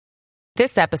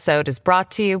This episode is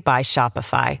brought to you by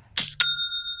Shopify.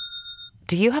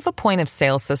 Do you have a point of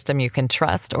sale system you can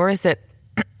trust, or is it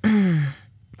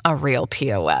a real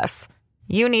POS?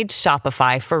 You need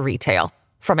Shopify for retail.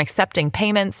 From accepting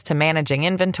payments to managing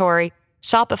inventory,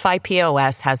 Shopify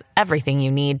POS has everything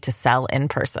you need to sell in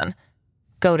person.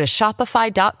 Go to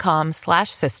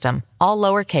shopify.com/system, all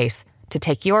lowercase, to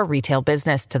take your retail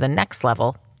business to the next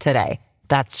level today.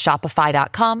 That's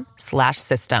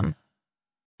shopify.com/system.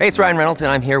 Hey, it's Ryan Reynolds,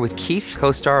 and I'm here with Keith,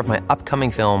 co-star of my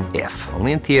upcoming film, If,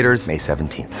 only in theaters May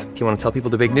 17th. Do you want to tell people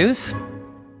the big news?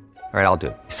 All right, I'll do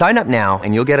it. Sign up now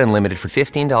and you'll get unlimited for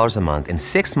 $15 a month and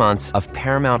 6 months of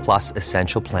Paramount Plus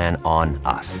Essential Plan on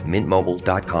us.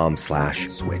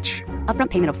 MintMobile.com/switch.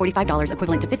 Upfront payment of $45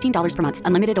 equivalent to $15 per month.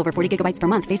 Unlimited over 40 gigabytes per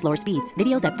month. Face lower speeds.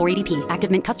 Videos at 480p.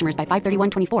 Active Mint customers by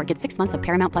 531.24 get 6 months of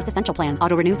Paramount Plus Essential Plan.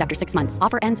 Auto renews after 6 months.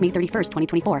 Offer ends May 31st,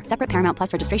 2024. Separate Paramount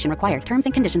Plus registration required. Terms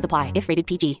and conditions apply if rated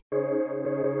PG.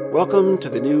 Welcome to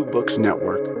the New Books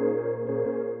Network.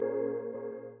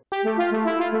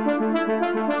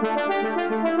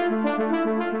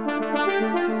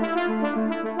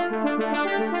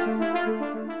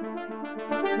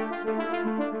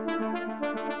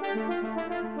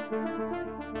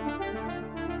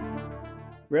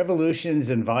 Revolutions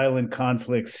and violent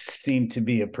conflicts seem to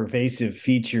be a pervasive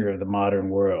feature of the modern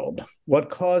world. What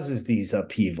causes these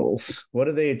upheavals? What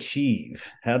do they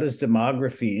achieve? How does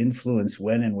demography influence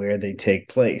when and where they take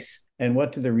place? And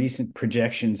what do the recent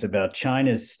projections about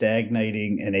China's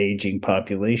stagnating and aging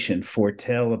population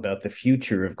foretell about the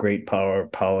future of great power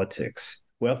politics?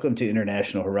 Welcome to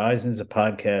International Horizons, a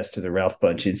podcast of the Ralph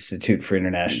Bunche Institute for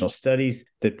International Studies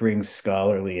that brings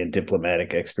scholarly and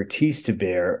diplomatic expertise to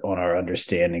bear on our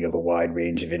understanding of a wide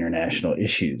range of international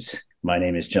issues. My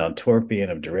name is John Torpy,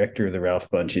 and I'm director of the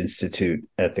Ralph Bunche Institute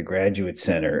at the Graduate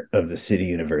Center of the City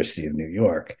University of New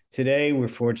York. Today, we're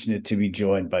fortunate to be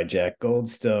joined by Jack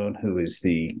Goldstone, who is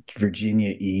the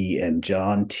Virginia E. and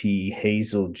John T.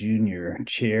 Hazel Jr.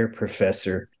 Chair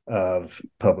Professor of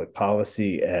Public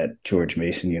Policy at George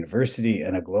Mason University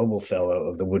and a Global Fellow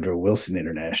of the Woodrow Wilson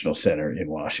International Center in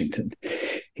Washington.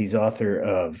 He's author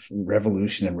of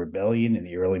Revolution and Rebellion in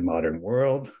the Early Modern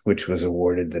World, which was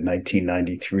awarded the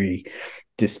 1993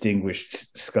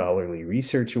 Distinguished Scholarly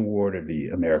Research Award of the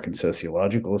American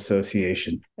Sociological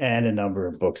Association, and a number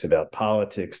of books about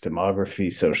politics,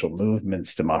 demography, social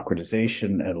movements,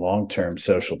 democratization, and long-term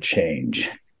social change.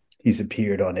 He's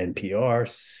appeared on NPR,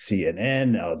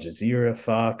 CNN, Al Jazeera,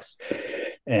 Fox,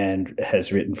 and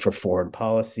has written for Foreign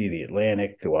Policy, The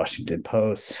Atlantic, The Washington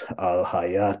Post, Al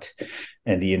Hayat,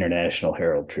 and the International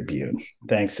Herald Tribune.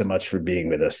 Thanks so much for being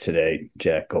with us today,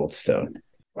 Jack Goldstone.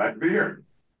 Glad to be here.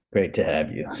 Great to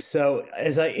have you. So,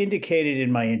 as I indicated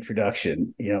in my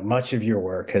introduction, much of your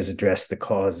work has addressed the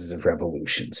causes of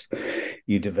revolutions.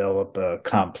 You develop a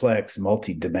complex,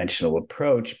 multidimensional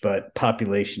approach, but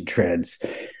population trends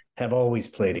have always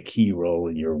played a key role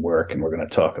in your work, and we're going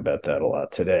to talk about that a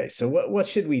lot today. So what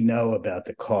should we know about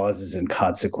the causes and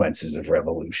consequences of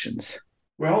revolutions?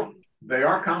 Well, they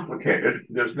are complicated.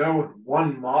 There's no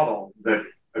one model that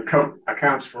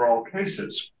accounts for all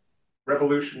cases.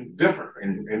 Revolutions differ.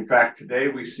 In fact, today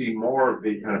we see more of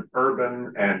the kind of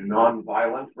urban and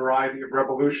non-violent variety of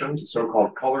revolutions,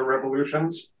 so-called color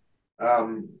revolutions.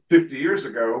 50 years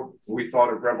ago, we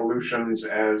thought of revolutions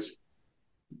as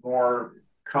more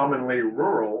commonly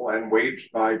rural and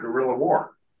waged by guerrilla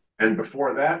war. And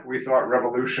before that, we thought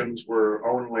revolutions were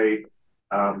only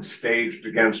staged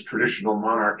against traditional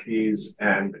monarchies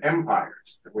and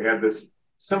empires. We had this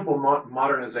simple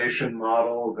modernization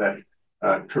model that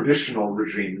traditional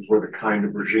regimes were the kind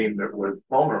of regime that was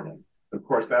vulnerable. Of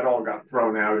course, that all got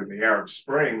thrown out in the Arab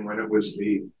Spring when it was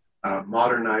the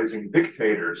modernizing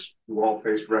dictators who all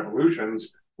faced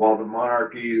revolutions, while the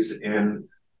monarchies in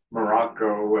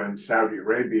Morocco and Saudi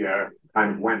Arabia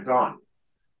kind of went on.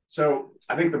 So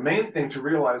I think the main thing to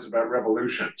realize about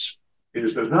revolutions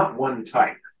is there's not one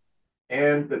type,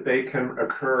 and that they can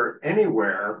occur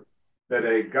anywhere that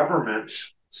a government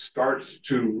starts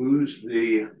to lose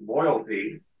the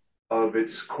loyalty of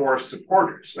its core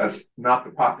supporters. That's not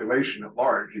the population at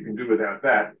large. You can do without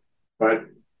that. But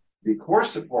the core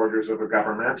supporters of a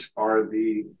government are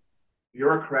the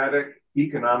bureaucratic,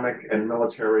 economic, and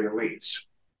military elites.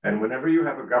 And whenever you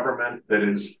have a government that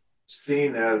is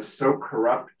seen as so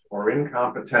corrupt or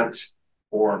incompetent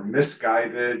or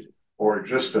misguided or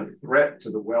just a threat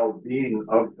to the well-being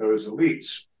of those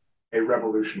elites, a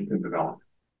revolution can develop.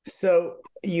 So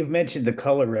you've mentioned the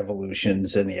color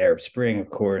revolutions and the Arab Spring,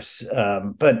 of course,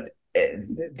 but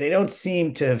they don't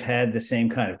seem to have had the same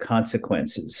kind of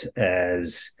consequences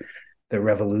as the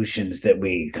revolutions that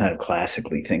we kind of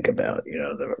classically think about,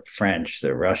 the French,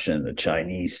 the Russian, the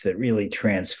Chinese, that really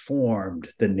transformed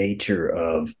the nature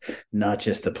of not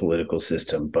just the political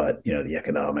system, but, the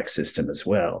economic system as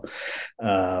well.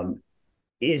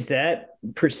 Is that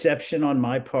perception on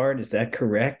my part? Is that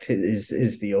correct?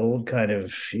 Is the old kind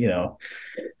of,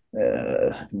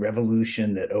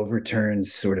 revolution that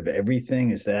overturns sort of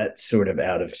everything, is that sort of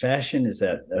out of fashion? Is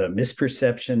that a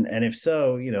misperception? And if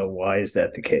so, why is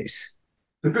that the case?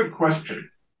 It's a good question.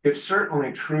 It's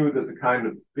certainly true that the kind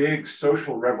of big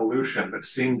social revolution that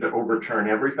seemed to overturn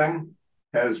everything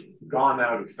has gone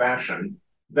out of fashion.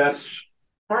 That's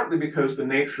partly because the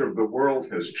nature of the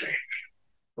world has changed.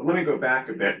 But let me go back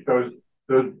a bit. Those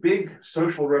big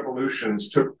social revolutions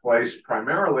took place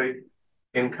primarily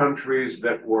in countries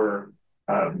that were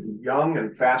young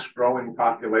and fast-growing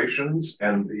populations,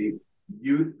 and the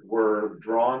youth were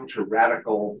drawn to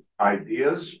radical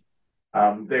ideas.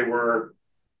 They were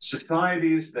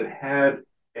societies that had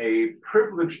a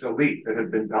privileged elite that had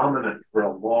been dominant for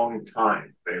a long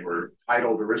time. They were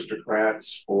titled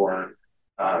aristocrats or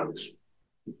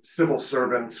civil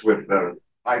servants with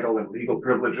title and legal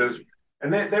privileges,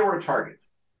 and they were a target.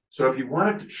 So if you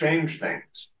wanted to change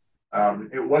things,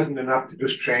 it wasn't enough to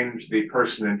just change the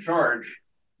person in charge.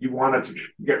 You wanted to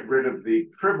get rid of the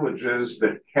privileges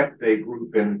that kept a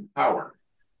group in power.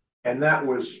 And that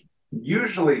was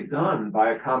usually done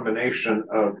by a combination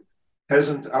of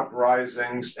peasant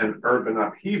uprisings and urban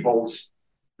upheavals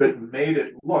that made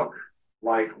it look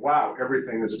like, wow,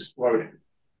 everything is exploding.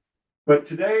 But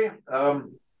today,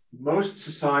 most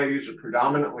societies are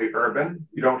predominantly urban.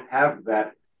 You don't have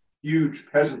that huge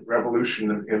peasant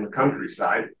revolution in the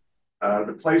countryside.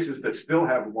 The places that still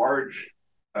have large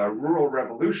rural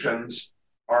revolutions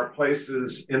are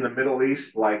places in the Middle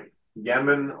East like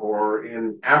Yemen or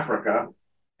in Africa.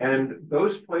 And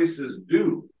those places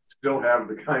do still have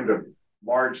the kind of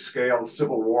large-scale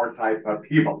civil war type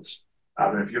upheavals.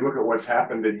 If you look at what's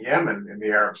happened in Yemen in the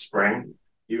Arab Spring,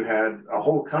 you had a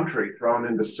whole country thrown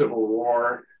into civil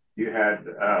war. You had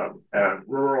a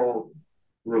rural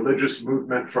religious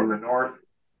movement from the north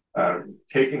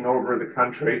taking over the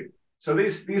country. So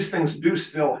these things do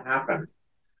still happen.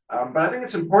 But I think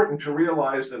it's important to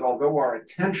realize that although our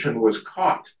attention was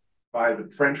caught by the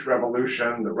French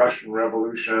Revolution, the Russian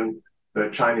Revolution, the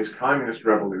Chinese Communist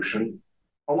Revolution,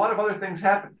 a lot of other things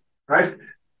happened, right?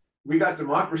 We got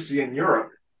democracy in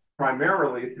Europe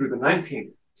primarily through the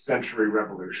 19th century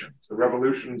revolutions, the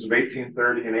revolutions of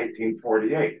 1830 and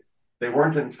 1848. They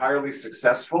weren't entirely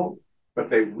successful, but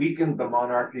they weakened the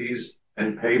monarchies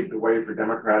and paved the way for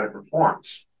democratic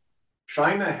reforms.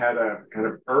 China had a kind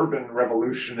of urban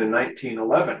revolution in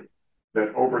 1911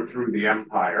 that overthrew the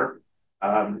empire.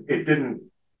 It didn't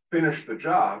finish the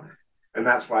job, and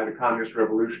that's why the Communist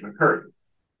Revolution occurred.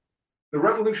 The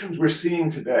revolutions we're seeing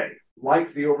today,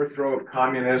 like the overthrow of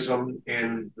communism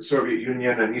in the Soviet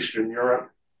Union and Eastern Europe,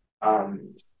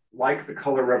 like the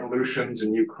color revolutions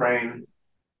in Ukraine,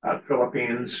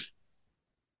 Philippines,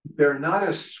 they're not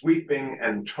as sweeping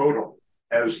and total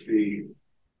as the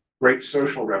great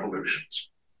social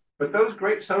revolutions. But those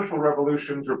great social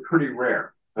revolutions are pretty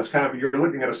rare. That's kind of, you're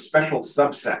looking at a special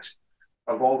subset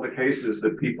of all the cases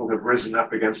that people have risen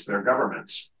up against their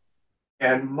governments.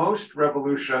 And most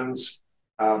revolutions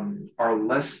are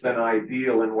less than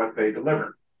ideal in what they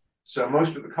deliver. So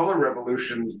most of the color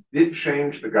revolutions did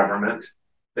change the government.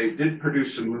 They did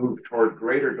produce a move toward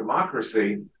greater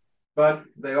democracy, but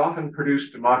they often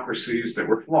produced democracies that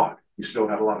were flawed. You still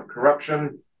had a lot of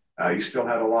corruption. You still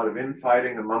had a lot of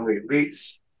infighting among the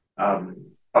elites.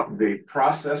 The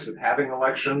process of having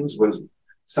elections was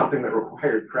something that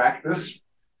required practice.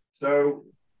 So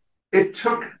it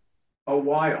took a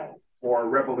while for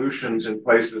revolutions in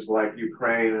places like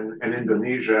Ukraine and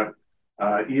Indonesia,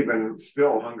 even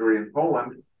still Hungary and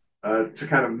Poland, to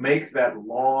kind of make that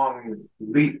long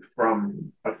leap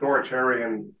from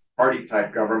authoritarian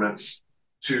party-type governments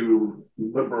to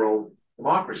liberal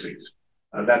democracies.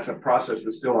 That's a process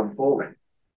that's still unfolding.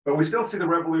 But we still see the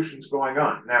revolutions going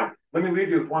on. Now, let me leave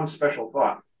you with one special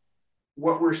thought.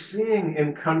 What we're seeing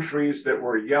in countries that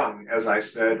were young, as I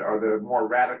said, are the more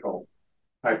radical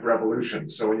type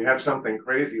revolutions. So when you have something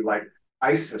crazy like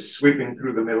ISIS sweeping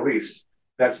through the Middle East,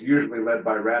 that's usually led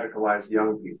by radicalized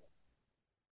young people.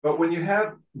 But when you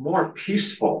have more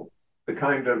peaceful, the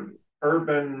kind of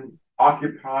urban,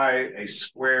 occupy a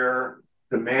square,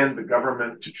 demand the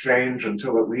government to change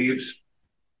until it leaves,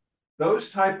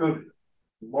 those type of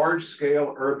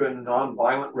large-scale urban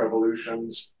nonviolent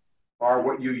revolutions are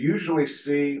what you usually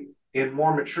see in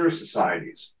more mature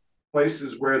societies,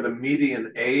 places where the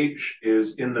median age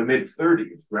is in the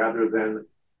mid-30s rather than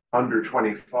under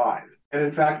 25. And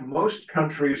in fact, most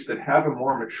countries that have a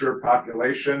more mature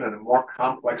population and a more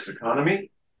complex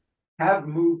economy have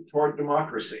moved toward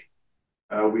democracy.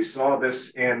 We saw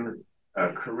this in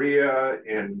Korea,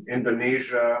 in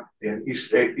Indonesia, in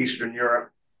Eastern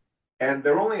Europe. And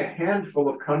there are only a handful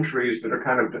of countries that are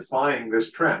kind of defying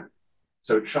this trend.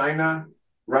 So China,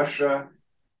 Russia,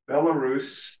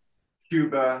 Belarus,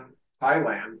 Cuba,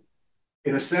 Thailand,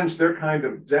 in a sense, they're kind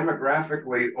of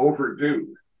demographically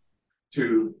overdue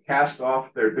to cast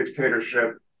off their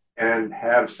dictatorship and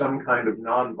have some kind of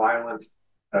nonviolent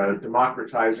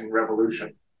democratizing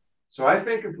revolution. So I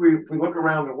think if we look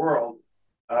around the world,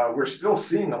 we're still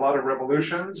seeing a lot of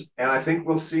revolutions, and I think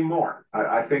we'll see more.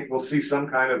 I think we'll see some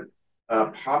kind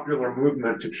of popular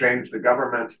movement to change the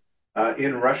government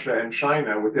in Russia and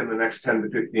China within the next 10 to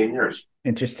 15 years.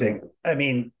 Interesting. I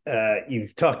mean,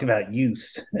 you've talked about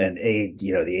youth and age,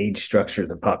 the age structure of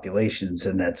the populations,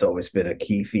 and that's always been a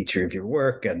key feature of your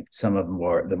work. And some of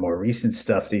the more recent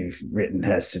stuff that you've written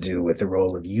has to do with the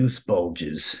role of youth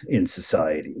bulges in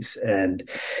societies. And,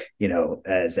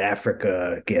 as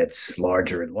Africa gets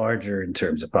larger and larger in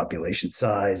terms of population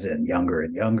size and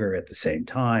younger at the same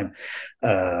time,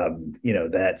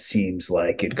 that seems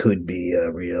like it could be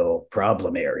a real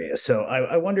problem area. So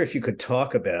I wonder if you could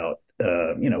talk about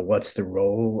what's the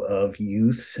role of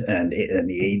youth and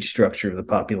the age structure of the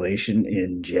population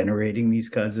in generating these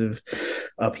kinds of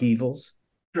upheavals?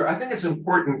 Sure. I think it's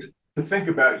important to think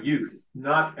about youth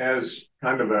not as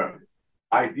kind of a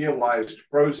idealized,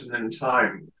 frozen in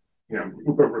time,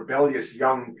 group of rebellious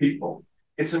young people.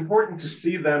 It's important to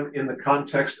see them in the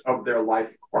context of their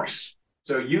life course.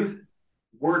 So youth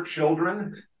were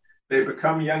children, they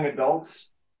become young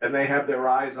adults, and they have their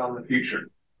eyes on the future.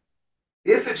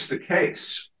 If it's the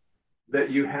case that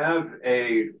you have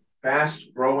a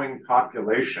fast-growing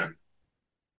population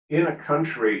in a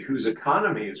country whose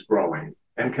economy is growing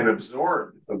and can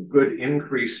absorb a good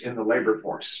increase in the labor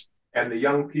force, and the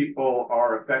young people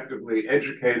are effectively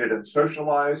educated and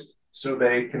socialized so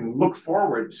they can look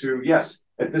forward to, yes,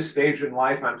 at this stage in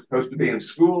life, I'm supposed to be in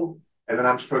school, and then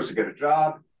I'm supposed to get a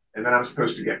job, and then I'm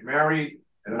supposed to get married,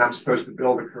 and then I'm supposed to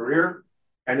build a career.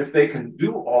 And if they can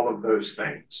do all of those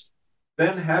things,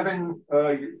 then having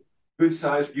a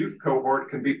good-sized youth cohort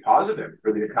can be positive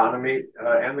for the economy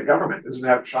and the government. This is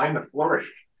how China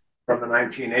flourished from the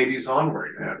 1980s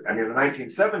onward. In the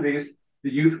 1970s,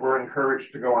 the youth were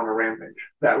encouraged to go on a rampage.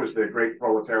 That was the great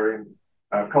proletarian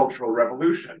cultural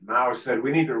revolution. Mao said,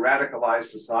 we need to radicalize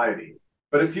society.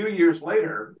 But a few years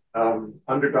later,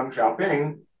 under Deng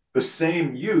Xiaoping, the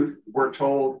same youth were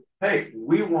told, hey,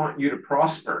 we want you to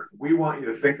prosper. We want you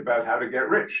to think about how to get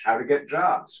rich, how to get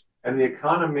jobs. And the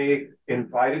economy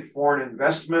invited foreign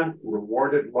investment,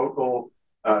 rewarded local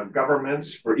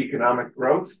governments for economic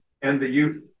growth, and the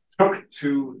youth took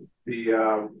to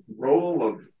the role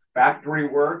of factory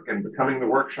work and becoming the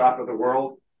workshop of the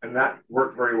world, and that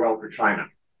worked very well for China.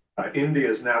 India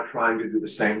is now trying to do the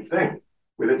same thing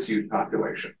with its youth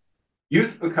population.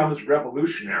 Youth becomes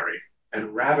revolutionary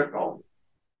and radical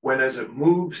when, as it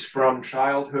moves from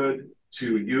childhood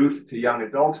to youth to young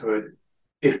adulthood,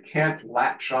 it can't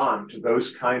latch on to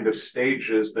those kind of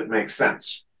stages that make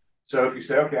sense. So if you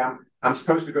say, okay, I'm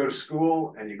supposed to go to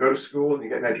school, and you go to school and you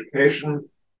get an education,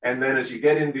 and then as you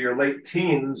get into your late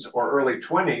teens or early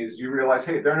 20s, you realize,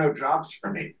 hey, there are no jobs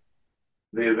for me.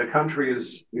 The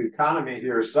economy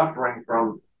here is suffering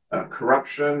from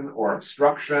corruption or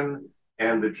obstruction,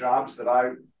 and the jobs that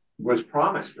I was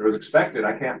promised or was expected,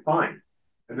 I can't find.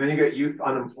 And then you get youth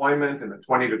unemployment in the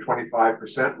 20 to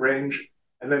 25% range.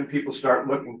 And then people start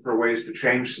looking for ways to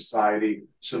change society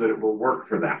so that it will work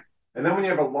for them. And then when you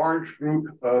have a large group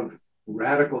of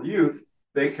radical youth,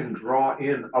 they can draw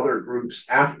in other groups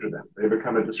after them. They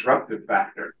become a disruptive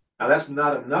factor. Now, that's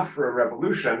not enough for a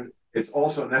revolution. It's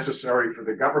also necessary for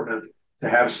the government to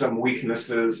have some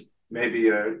weaknesses, maybe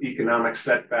an economic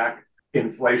setback,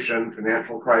 inflation,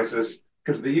 financial crisis,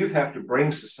 because the youth have to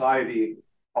bring society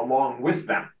along with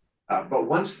them. But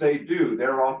once they do,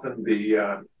 they're often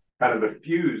the kind of the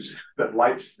fuse that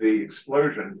lights the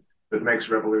explosion that makes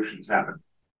revolutions happen.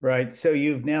 Right. So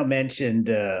you've now mentioned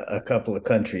a couple of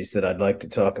countries that I'd like to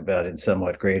talk about in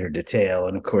somewhat greater detail.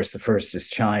 And of course, the first is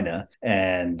China.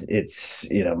 And it's,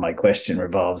 my question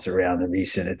revolves around the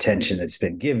recent attention that's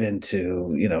been given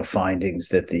to, findings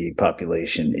that the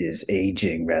population is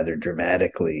aging rather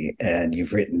dramatically. And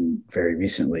you've written very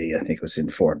recently, I think it was in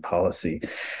Foreign Policy,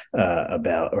 in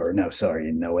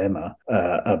Noema,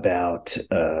 about,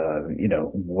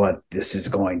 what this is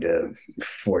going to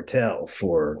foretell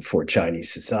for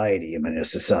Chinese society. society. I mean, a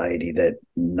society that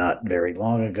not very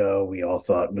long ago we all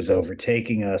thought was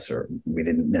overtaking us, or we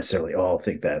didn't necessarily all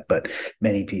think that, but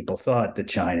many people thought that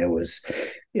China was,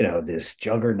 this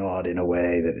juggernaut in a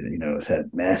way that, had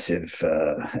massive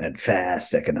and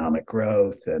fast economic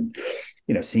growth and,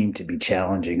 seemed to be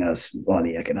challenging us on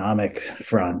the economic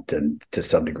front and to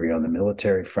some degree on the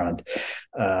military front.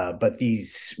 But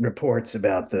these reports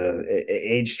about the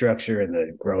age structure and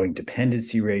the growing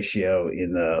dependency ratio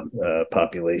in the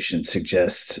population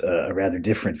suggest a rather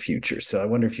different future. So I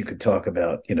wonder if you could talk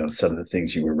about, some of the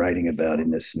things you were writing about in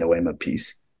this Noema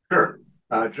piece. Sure.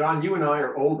 John, you and I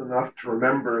are old enough to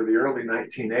remember the early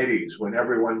 1980s when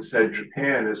everyone said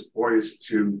Japan is poised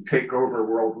to take over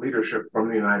world leadership from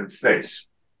the United States.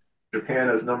 Japan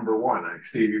is number one. I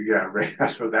see you. Yeah, right.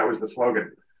 That was the slogan.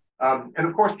 And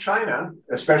of course, China,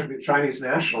 especially Chinese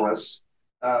nationalists,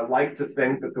 like to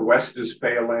think that the West is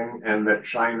failing and that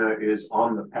China is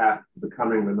on the path to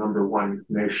becoming the number one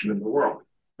nation in the world.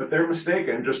 But they're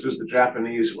mistaken, just as the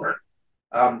Japanese were.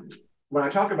 When I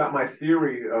talk about my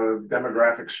theory of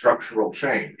demographic structural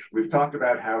change, we've talked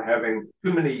about how having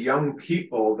too many young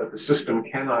people that the system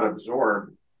cannot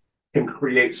absorb can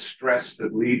create stress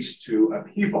that leads to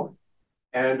upheaval.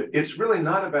 And it's really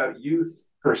not about youth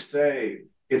per se.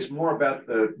 It's more about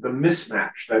the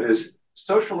mismatch. That is,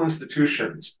 social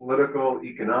institutions, political,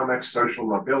 economic, social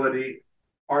mobility,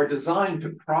 are designed to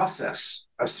process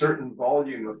a certain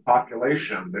volume of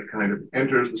population that kind of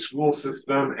enters the school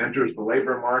system, enters the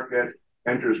labor market,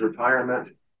 enters retirement.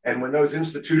 And when those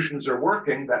institutions are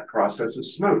working, that process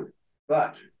is smooth.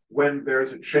 But when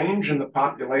there's a change in the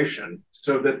population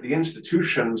so that the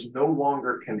institutions no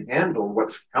longer can handle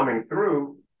what's coming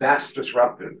through, that's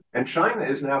disruptive. And China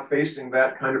is now facing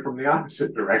that kind of from the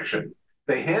opposite direction.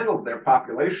 They handled their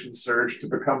population surge to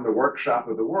become the workshop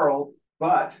of the world,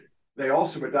 but they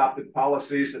also adopted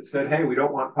policies that said, hey, we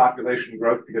don't want population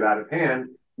growth to get out of hand.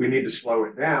 We need to slow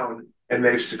it down. And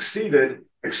they've succeeded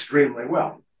extremely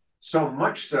well. So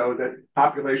much so that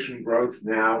population growth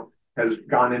now has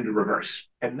gone into reverse.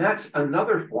 And that's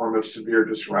another form of severe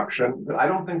disruption that I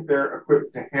don't think they're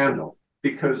equipped to handle,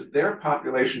 because their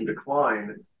population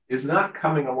decline is not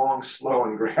coming along slow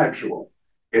and gradual.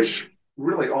 It's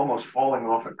really almost falling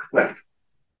off a cliff.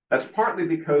 That's partly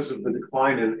because of the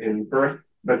decline in birth,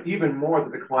 but even more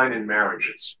the decline in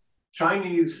marriages.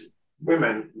 Chinese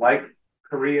women, like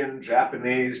Korean,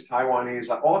 Japanese, Taiwanese,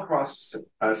 like all across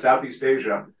Southeast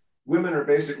Asia, women are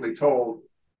basically told,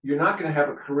 you're not going to have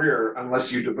a career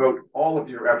unless you devote all of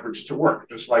your efforts to work,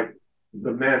 just like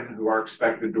the men who are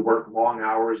expected to work long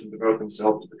hours and devote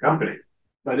themselves to the company.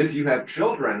 But if you have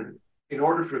children, in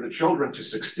order for the children to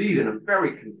succeed in a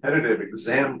very competitive,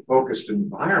 exam-focused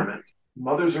environment,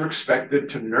 mothers are expected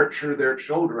to nurture their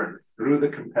children through the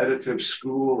competitive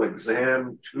school,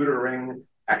 exam, tutoring,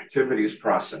 activities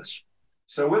process.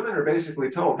 So women are basically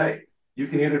told, hey, you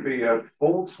can either be a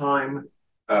full-time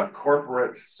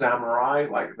corporate samurai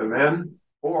like the men,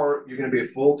 or you're going to be a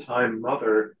full-time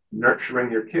mother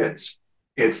nurturing your kids.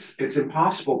 It's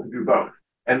impossible to do both.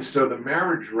 And so the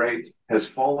marriage rate has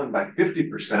fallen by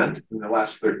 50% in the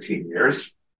last 13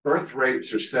 years. Birth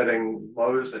rates are setting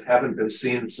lows that haven't been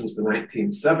seen since the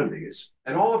 1970s.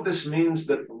 And all of this means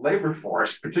that the labor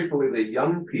force, particularly the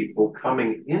young people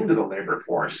coming into the labor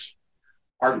force,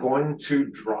 are going to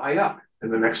dry up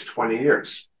in the next 20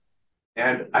 years.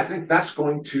 And I think that's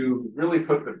going to really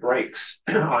put the brakes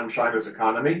on China's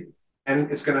economy.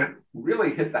 And it's going to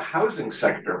really hit the housing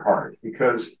sector hard,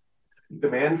 because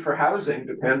demand for housing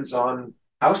depends on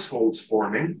households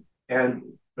forming. And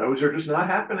those are just not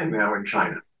happening now in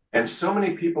China. And so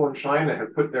many people in China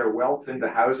have put their wealth into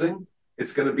housing.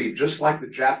 It's going to be just like the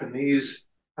Japanese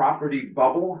property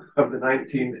bubble of the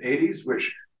 1980s,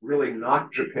 which really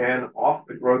knocked Japan off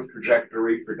the growth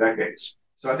trajectory for decades.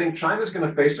 So I think China's going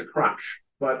to face a crunch.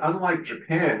 But unlike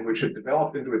Japan, which had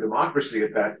developed into a democracy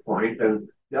at that point and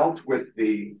dealt with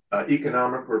the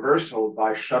economic reversal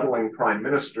by shuttling prime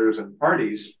ministers and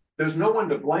parties, there's no one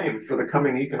to blame for the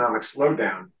coming economic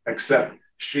slowdown except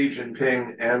Xi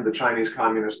Jinping and the Chinese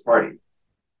Communist Party.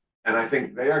 And I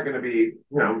think they are going to be,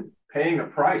 paying a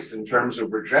price in terms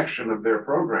of rejection of their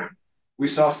program. We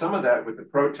saw some of that with the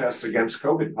protests against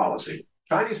COVID policy.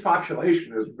 Chinese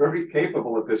population is very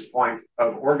capable at this point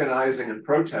of organizing and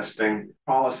protesting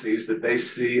policies that they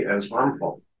see as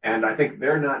harmful. And I think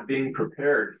they're not being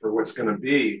prepared for what's going to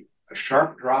be a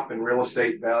sharp drop in real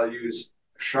estate values,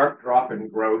 a sharp drop in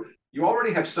growth. You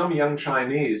already have some young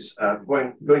Chinese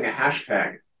doing a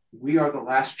hashtag, "We are the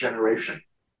last generation."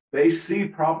 They see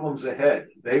problems ahead.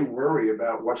 They worry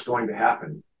about what's going to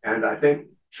happen. And I think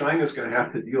China's going to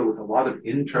have to deal with a lot of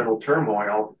internal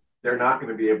turmoil they're not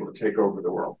going to be able to take over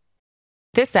the world.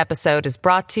 This episode is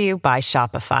brought to you by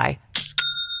Shopify.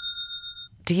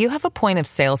 Do you have a point of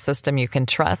sale system you can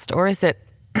trust, or is it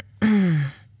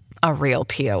a real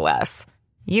POS?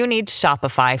 You need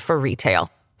Shopify for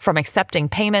retail. From accepting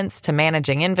payments to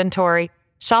managing inventory,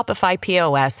 Shopify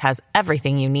POS has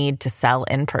everything you need to sell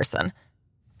in person.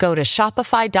 Go to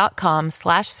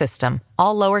shopify.com/system,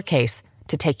 all lowercase,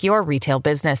 to take your retail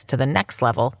business to the next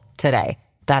level today.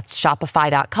 That's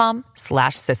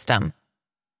shopify.com/system.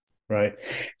 Right.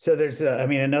 So there's,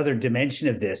 another dimension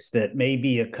of this that may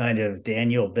be a kind of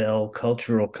Daniel Bell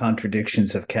cultural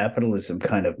contradictions of capitalism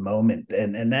kind of moment.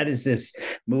 And that is this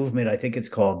movement, I think it's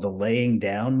called the laying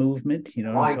down movement. You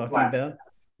know what I'm talking about?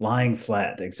 Lying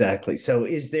flat, exactly. So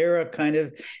is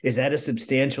that a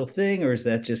substantial thing, or is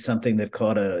that just something that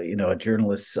caught a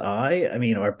journalist's eye? I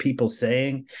mean, are people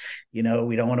saying, we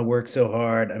don't want to work so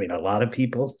hard? I mean, a lot of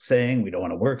people saying we don't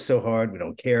want to work so hard. We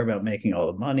don't care about making all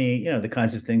the money, the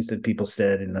kinds of things that people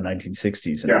said in the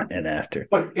 1960s and after.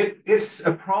 But it's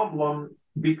a problem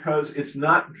because it's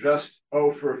not just,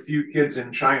 for a few kids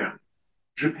in China.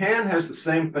 Japan has the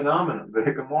same phenomenon, the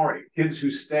hikikomori, kids who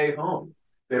stay home.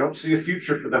 They don't see a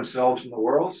future for themselves in the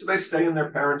world, so they stay in their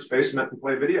parents' basement and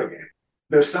play video games.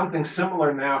 There's something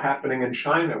similar now happening in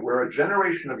China, where a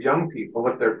generation of young people,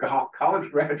 if they're college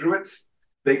graduates,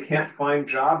 they can't find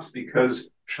jobs because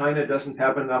China doesn't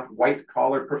have enough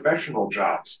white-collar professional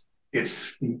jobs.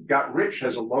 It's got rich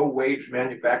as a low-wage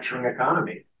manufacturing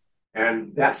economy,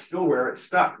 and that's still where it's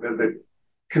stuck. The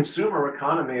consumer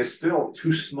economy is still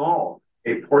too small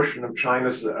a portion of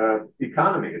China's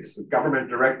economy. It's a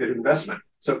government-directed investment.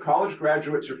 So college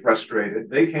graduates are frustrated.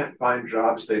 They can't find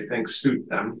jobs they think suit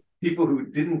them. People who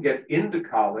didn't get into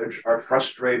college are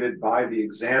frustrated by the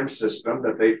exam system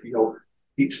that they feel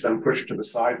keeps them pushed to the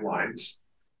sidelines.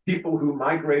 People who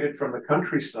migrated from the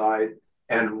countryside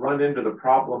and run into the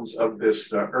problems of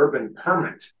this urban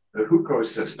permit, the hukou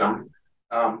system,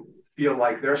 feel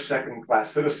like they're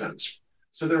second-class citizens.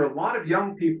 So there are a lot of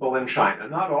young people in China,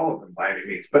 not all of them by any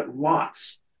means, but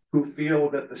lots, who feel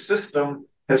that the system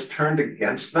has turned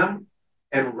against them.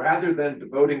 And rather than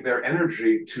devoting their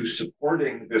energy to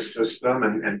supporting this system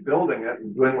and building it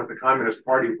and doing what the Communist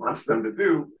Party wants them to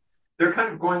do, they're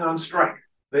kind of going on strike.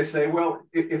 They say, well,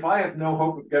 if I have no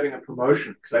hope of getting a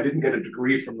promotion because I didn't get a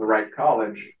degree from the right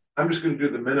college, I'm just going to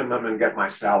do the minimum and get my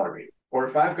salary. Or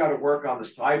if I've got to work on the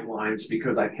sidelines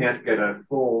because I can't get a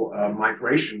full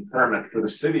migration permit for the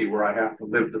city where I have to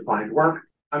live to find work,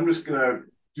 I'm just going to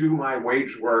do my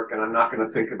wage work, and I'm not going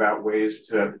to think about ways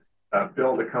to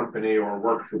build a company or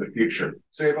work for the future.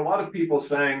 So you have a lot of people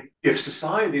saying, if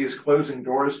society is closing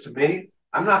doors to me,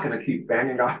 I'm not going to keep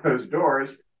banging on those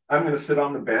doors. I'm going to sit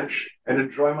on the bench and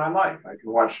enjoy my life. I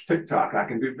can watch TikTok. I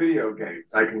can do video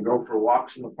games. I can go for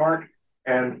walks in the park.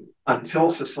 And until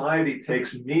society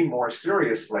takes me more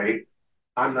seriously,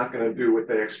 I'm not going to do what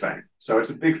they expect. So it's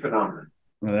a big phenomenon.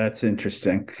 Well, that's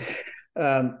interesting.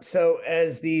 So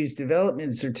as these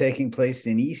developments are taking place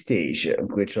in East Asia,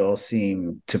 which all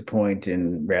seem to point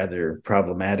in rather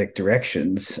problematic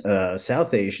directions,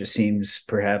 South Asia seems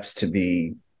perhaps to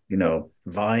be,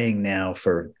 vying now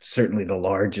for certainly the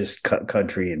largest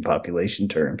country in population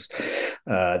terms.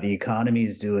 The economy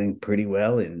is doing pretty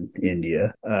well in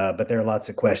India, but there are lots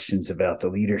of questions about the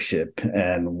leadership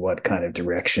and what kind of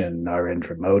direction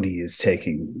Narendra Modi is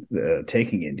taking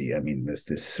India. I mean, there's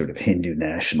this sort of Hindu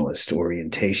nationalist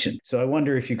orientation. So I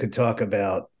wonder if you could talk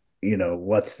about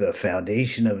what's the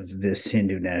foundation of this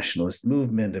Hindu nationalist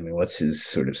movement? I mean, what's his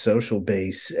sort of social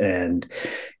base? And,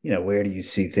 where do you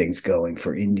see things going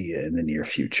for India in the near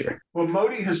future? Well,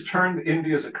 Modi has turned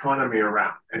India's economy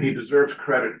around, and he deserves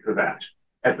credit for that.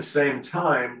 At the same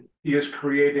time, he is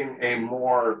creating a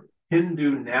more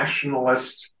Hindu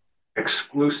nationalist,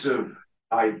 exclusive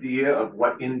idea of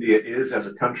what India is as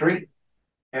a country.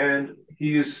 And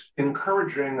he's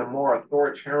encouraging a more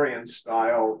authoritarian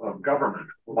style of government,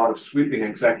 a lot of sweeping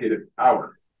executive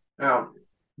power. Now,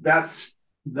 that's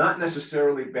not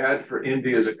necessarily bad for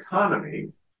India's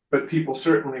economy, but people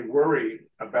certainly worry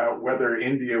about whether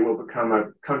India will become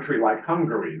a country like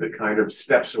Hungary that kind of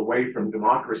steps away from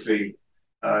democracy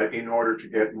in order to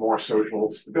get more social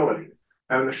stability.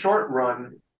 And in the short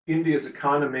run, India's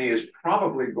economy is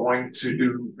probably going to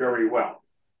do very well.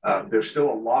 There's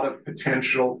still a lot of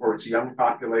potential for its young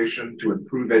population to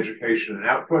improve education and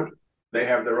output. They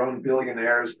have their own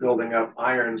billionaires building up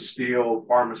iron, steel,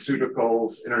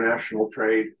 pharmaceuticals, international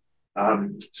trade.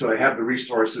 So they have the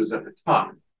resources at the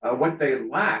top. What they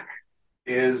lack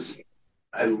is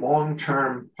a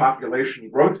long-term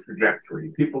population growth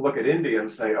trajectory. People look at India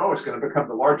and say, oh, it's going to become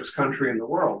the largest country in the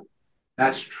world.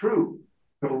 That's true.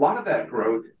 But a lot of that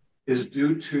growth is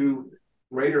due to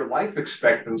greater life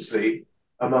expectancy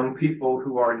among people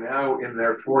who are now in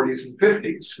their 40s and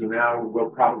 50s, who now will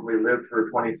probably live for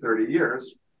 20, 30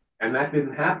 years. And that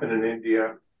didn't happen in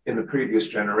India in the previous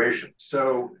generation.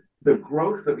 So the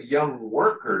growth of young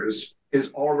workers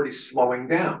is already slowing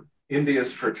down.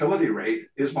 India's fertility rate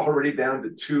is already down to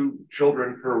 2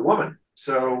 children per woman.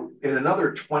 So in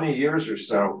another 20 years or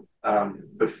so,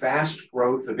 the fast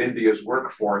growth of India's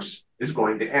workforce is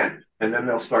going to end. And then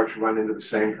they'll start to run into the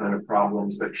same kind of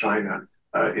problems that China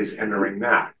is entering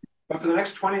now. But for the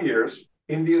next 20 years,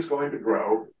 India is going to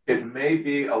grow. It may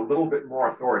be a little bit more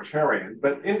authoritarian,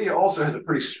 but India also has a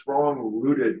pretty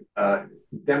strong-rooted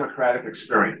democratic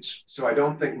experience. So I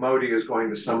don't think Modi is going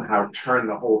to somehow turn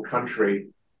the whole country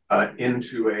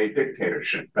into a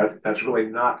dictatorship. That's really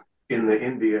not in the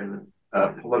Indian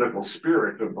political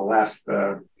spirit of the last,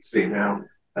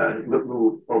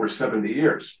 little over 70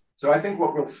 years. So I think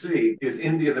what we'll see is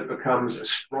India that becomes a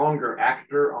stronger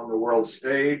actor on the world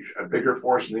stage, a bigger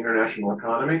force in the international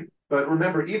economy. But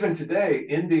remember, even today,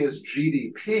 India's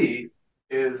GDP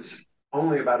is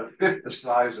only about a fifth the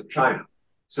size of China.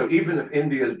 So even if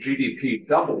India's GDP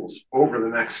doubles over the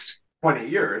next 20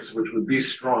 years, which would be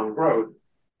strong growth,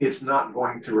 it's not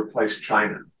going to replace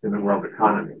China in the world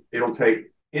economy. It'll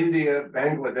take India,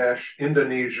 Bangladesh,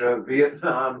 Indonesia,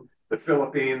 Vietnam, the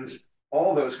Philippines.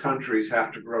 All those countries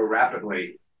have to grow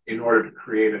rapidly in order to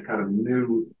create a kind of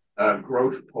new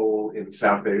growth pole in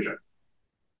South Asia.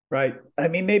 Right. I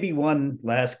mean, maybe one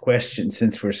last question,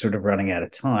 since we're sort of running out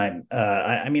of time.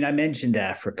 I mentioned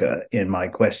Africa in my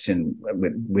question,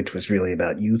 which was really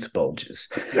about youth bulges.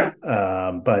 Yeah.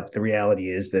 But the reality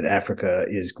is that Africa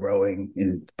is growing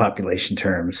in population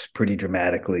terms pretty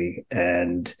dramatically.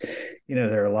 And,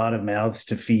 there are a lot of mouths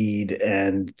to feed,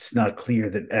 and it's not clear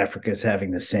that Africa is having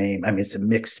the same. I mean, it's a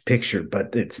mixed picture,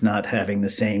 but it's not having the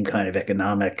same kind of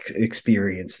economic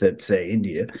experience that, say,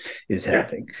 India is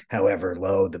having, however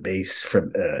low the base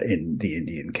from in the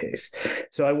Indian case.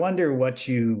 So I wonder what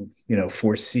you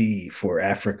foresee for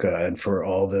Africa and for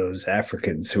all those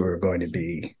Africans who are going to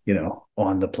be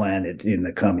on the planet in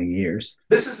the coming years.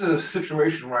 This is a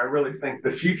situation where I really think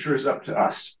the future is up to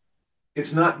us.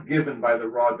 It's not given by the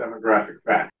raw demographic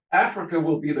fact. Africa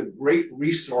will be the great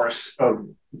resource of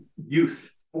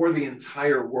youth for the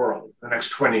entire world the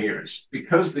next 20 years,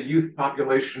 because the youth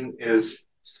population is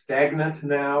stagnant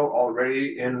now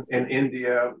already in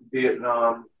India,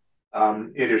 Vietnam.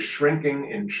 It is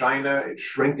shrinking in China. It's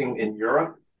shrinking in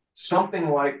Europe. Something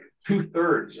like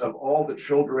 2/3 of all the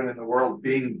children in the world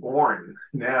being born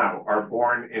now are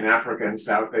born in Africa and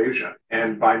South Asia.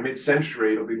 And by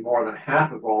mid-century, it'll be more than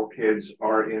half of all kids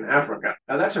are in Africa.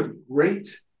 Now, that's a great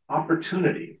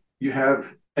opportunity. You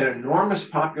have an enormous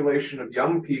population of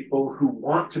young people who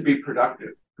want to be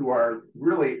productive, who are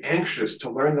really anxious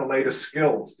to learn the latest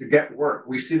skills, to get work.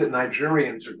 We see that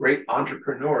Nigerians are great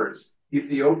entrepreneurs.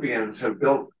 Ethiopians have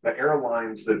built the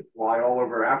airlines that fly all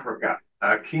over Africa.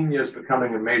 Kenya is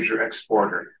becoming a major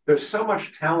exporter. There's so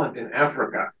much talent in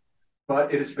Africa,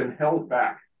 but it has been held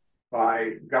back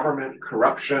by government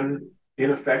corruption,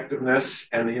 ineffectiveness,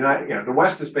 and the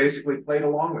West has basically played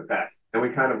along with that. And we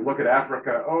kind of look at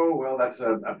Africa, oh, well, that's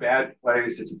a bad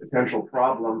place. It's a potential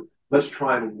problem. Let's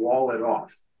try and wall it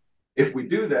off. If we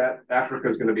do that, Africa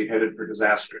is going to be headed for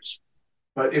disasters.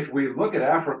 But if we look at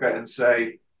Africa and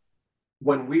say,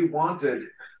 when we wanted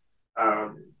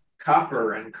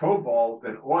copper and cobalt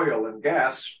and oil and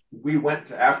gas, we went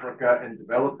to Africa and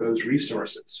developed those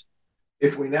resources.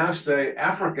 If we now say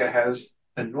Africa has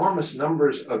enormous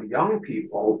numbers of young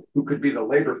people who could be the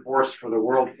labor force for the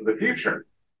world for the future,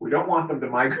 we don't want them to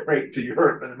migrate to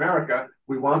Europe and America.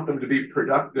 We want them to be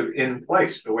productive in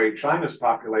place, the way China's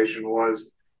population was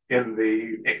in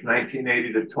the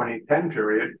 1980 to 2010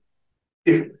 period.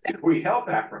 If we help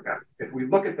Africa, if we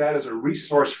look at that as a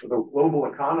resource for the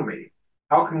global economy,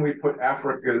 how can we put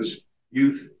Africa's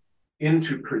youth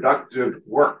into productive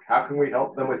work? How can we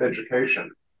help them with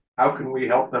education? How can we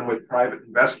help them with private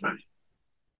investment?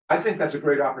 I think that's a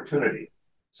great opportunity.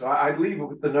 So I leave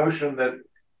with the notion that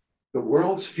the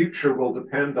world's future will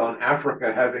depend on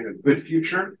Africa having a good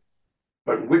future,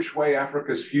 but which way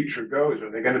Africa's future goes,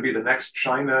 are they going to be the next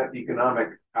China economic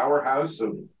powerhouse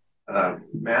of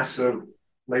massive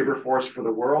labor force for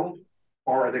the world?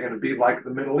 Or are they going to be like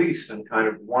the Middle East and kind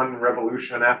of one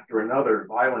revolution after another,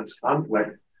 violence,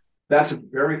 conflict? That's a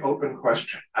very open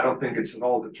question. I don't think it's at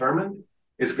all determined.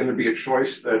 It's going to be a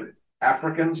choice that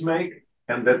Africans make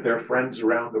and that their friends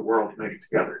around the world make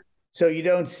together. So you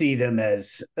don't see them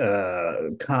as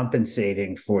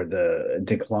compensating for the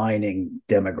declining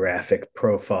demographic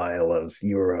profile of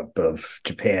Europe, of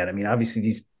Japan. I mean, obviously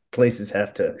these places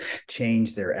have to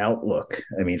change their outlook.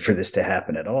 I mean, for this to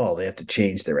happen at all, they have to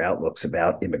change their outlooks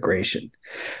about immigration,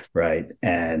 right?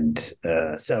 And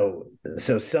so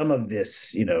some of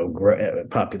this,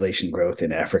 population growth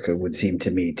in Africa would seem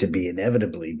to me to be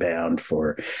inevitably bound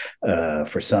for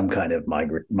some kind of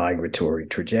migratory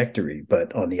trajectory.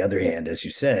 But on the other hand, as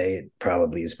you say, it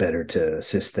probably is better to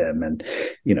assist them and,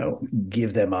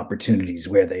 give them opportunities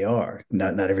where they are.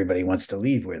 Not everybody wants to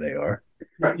leave where they are.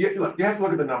 Right. You have to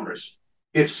look at the numbers.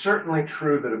 It's certainly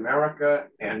true that America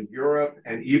and Europe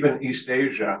and even East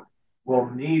Asia will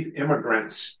need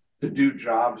immigrants to do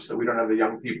jobs that we don't have the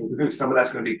young people to do. Some of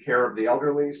that's going to be care of the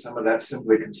elderly. Some of that's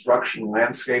simply construction,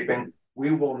 landscaping.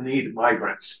 We will need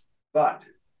migrants. But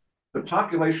the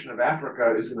population of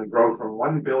Africa is going to grow from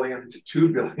 1 billion to 2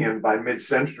 billion by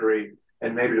mid-century,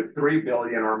 and maybe to 3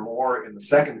 billion or more in the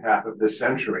second half of this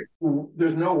century.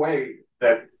 There's no way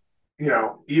that,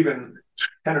 even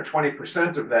 10 or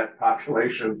 20% of that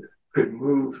population could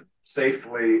move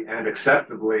safely and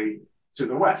acceptably to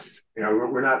the West.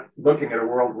 We're not looking at a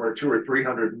world where 200 or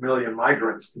 300 million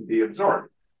migrants can be absorbed.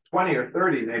 20 or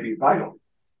 30 may be vital.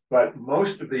 But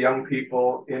most of the young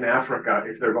people in Africa,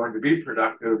 if they're going to be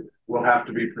productive, will have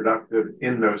to be productive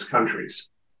in those countries.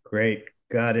 Great.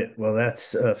 Got it. Well,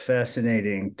 that's a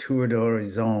fascinating tour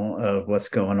d'horizon of what's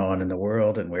going on in the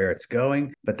world and where it's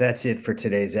going. But that's it for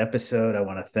today's episode. I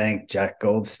want to thank Jack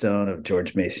Goldstone of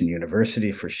George Mason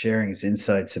University for sharing his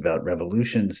insights about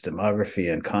revolutions,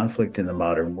 demography, and conflict in the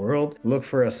modern world. Look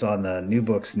for us on the New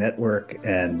Books Network,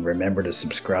 and remember to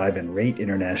subscribe and rate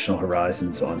International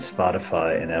Horizons on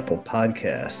Spotify and Apple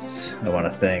Podcasts. I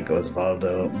want to thank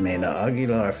Osvaldo Mena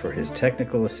Aguilar for his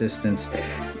technical assistance,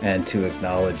 and to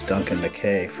acknowledge Duncan McKay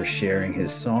for sharing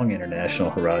his song International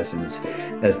Horizons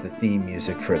as the theme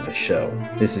music for the show.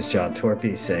 This is John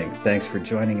Torpy saying thanks for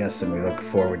joining us, and we look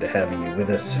forward to having you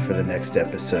with us for the next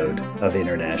episode of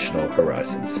International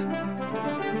Horizons.